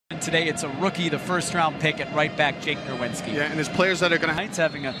today. It's a rookie, the first-round pick at right back, Jake Nerwinski. Yeah, and his players that are going to...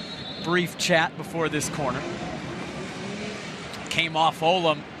 Having a brief chat before this corner. Came off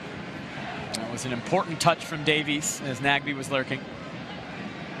Olam. That was an important touch from Davies as Nagby was lurking.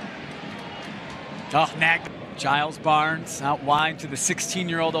 Oh, Nagby. Giles Barnes out wide to the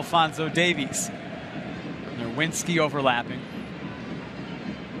 16-year-old Alphonso Davies. Nerwinski overlapping.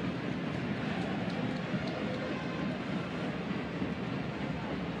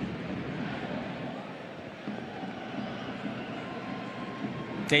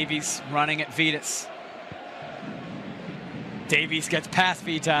 Davies running at Vitas. Davies gets past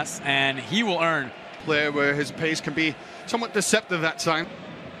Vitas, and he will earn. Player where his pace can be somewhat deceptive at times.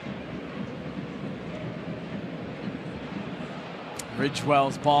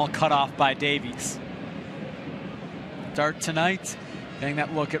 Ridgewell's ball cut off by Davies. Dart tonight, getting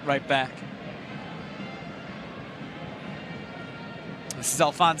that look at right back. This is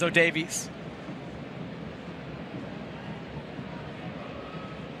Alphonso Davies.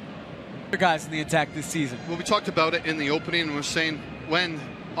 Guys in the attack this season. Well, we talked about it in the opening, and we're saying when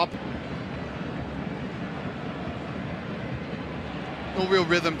up, no real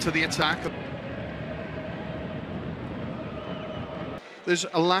rhythm to the attack. There's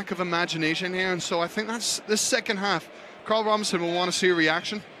a lack of imagination here, and so I think that's this second half. Carl Robinson will want to see a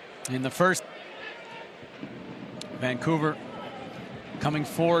reaction. In the first, Vancouver coming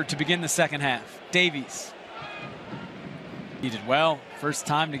forward to begin the second half. Davies. He did well. First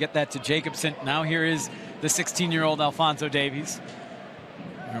time to get that to Jacobson. Now here is the 16-year-old Alphonso Davies.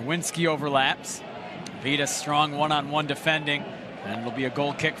 Nerwinski overlaps. Vitas strong one-on-one defending. And it'll be a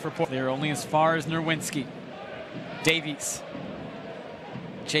goal kick for Portland. They're only as far as Nerwinski. Davies.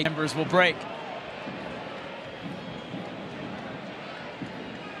 Chambers will break.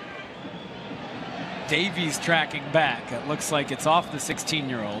 Davies tracking back. It looks like it's off the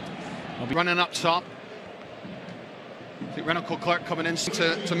 16-year-old. Running up top. I think Renato Clark coming in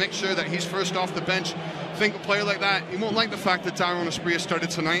to make sure that he's first off the bench. I think a player like that, he won't like the fact that Darren Espria started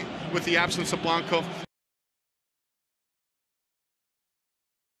tonight with the absence of Blanco.